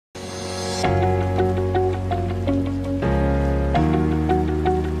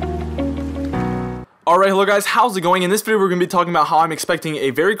Alright, hello guys, how's it going? In this video we're going to be talking about how I'm expecting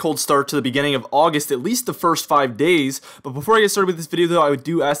a very cold start to the beginning of August, at least the first 5 days. But before I get started with this video though, I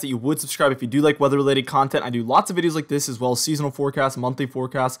do ask that you would subscribe if you do like weather related content. I do lots of videos like this as well as seasonal forecasts, monthly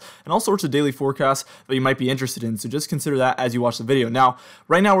forecasts, and all sorts of daily forecasts that you might be interested in. So just consider that as you watch the video. Now,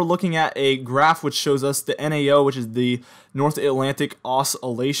 right now we're looking at a graph which shows us the NAO, which is the North Atlantic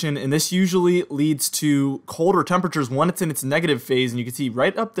Oscillation, and this usually leads to colder temperatures when it's in its negative phase. And you can see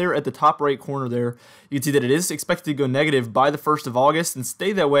right up there at the top right corner there, you can see that it is expected to go negative by the 1st of August and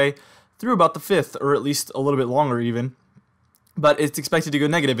stay that way through about the 5th, or at least a little bit longer even. But it's expected to go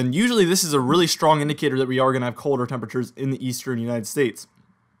negative, and usually this is a really strong indicator that we are going to have colder temperatures in the eastern United States.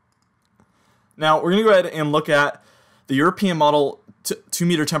 Now, we're going to go ahead and look at the European model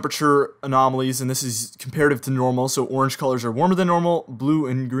 2-meter temperature anomalies, and this is comparative to normal. So orange colors are warmer than normal, blue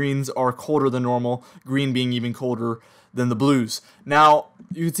and greens are colder than normal, green being even colder than the blues. Now,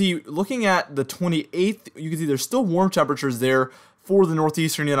 you can see, looking at the 28th, you can see there's still warm temperatures there for the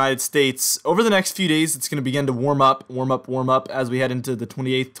northeastern United States. Over the next few days, it's going to begin to warm up as we head into the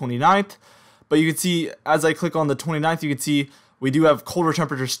 28th, 29th. But you can see, as I click on the 29th, you can see we do have colder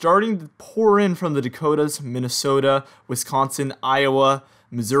temperatures starting to pour in from the Dakotas, Minnesota, Wisconsin, Iowa,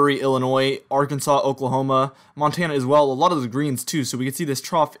 Missouri, Illinois, Arkansas, Oklahoma, Montana as well. A lot of those greens too. So we can see this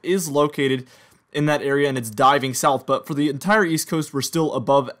trough is located in that area and it's diving south. But for the entire East Coast, we're still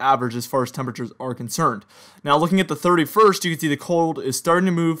above average as far as temperatures are concerned. Now, looking at the 31st, you can see the cold is starting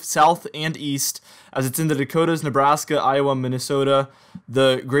to move south and east as it's in the Dakotas, Nebraska, Iowa, Minnesota,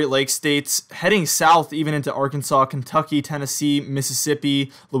 the Great Lakes states, heading south even into Arkansas, Kentucky, Tennessee,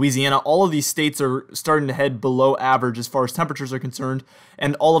 Mississippi, Louisiana. All of these states are starting to head below average as far as temperatures are concerned,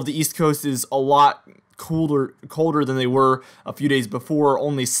 and all of the East Coast is a lot colder than they were a few days before,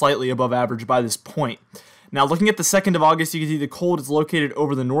 only slightly above average by this point. Now, looking at the 2nd of August, you can see the cold is located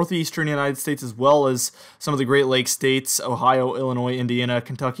over the northeastern United States as well as some of the Great Lakes states, Ohio, Illinois, Indiana,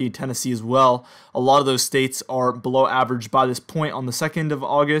 Kentucky, Tennessee as well. A lot of those states are below average by this point on the 2nd of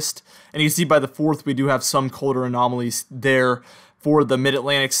August. And you can see by the 4th, we do have some colder anomalies there for the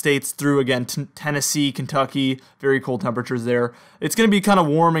mid-Atlantic states through, again, Tennessee, Kentucky, very cold temperatures there. It's going to be kind of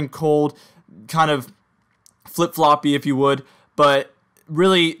warm and cold, kind of flip-floppy if you would, but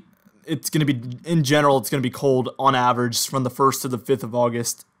really it's going to be, in general, it's going to be cold on average from the 1st to the 5th of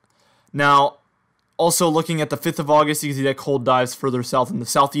August. Now, also looking at the 5th of August, you can see that cold dives further south, and the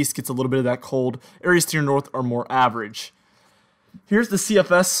southeast gets a little bit of that cold. Areas to your north are more average. Here's the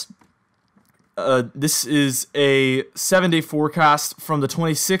CFS. This is a 7-day forecast from the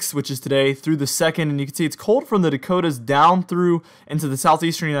 26th, which is today, through the 2nd, and you can see it's cold from the Dakotas down through into the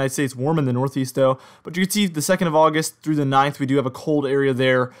southeastern United States, warm in the northeast though, but you can see the 2nd of August through the 9th, we do have a cold area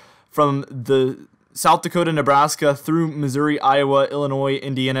there from the South Dakota, Nebraska, through Missouri, Iowa, Illinois,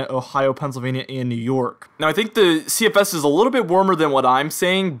 Indiana, Ohio, Pennsylvania, and New York. Now, I think the CFS is a little bit warmer than what I'm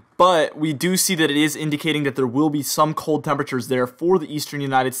saying, but we do see that it is indicating that there will be some cold temperatures there for the eastern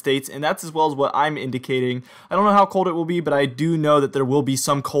United States, and that's as well as what I'm indicating. I don't know how cold it will be, but I do know that there will be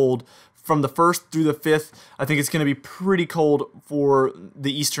some cold from the 1st through the 5th. I think it's going to be pretty cold for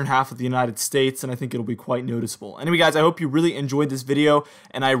the eastern half of the United States, and I think it'll be quite noticeable. Anyway, guys, I hope you really enjoyed this video,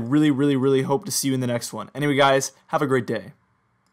 and I really hope to see you in the next one. Anyway, guys, have a great day.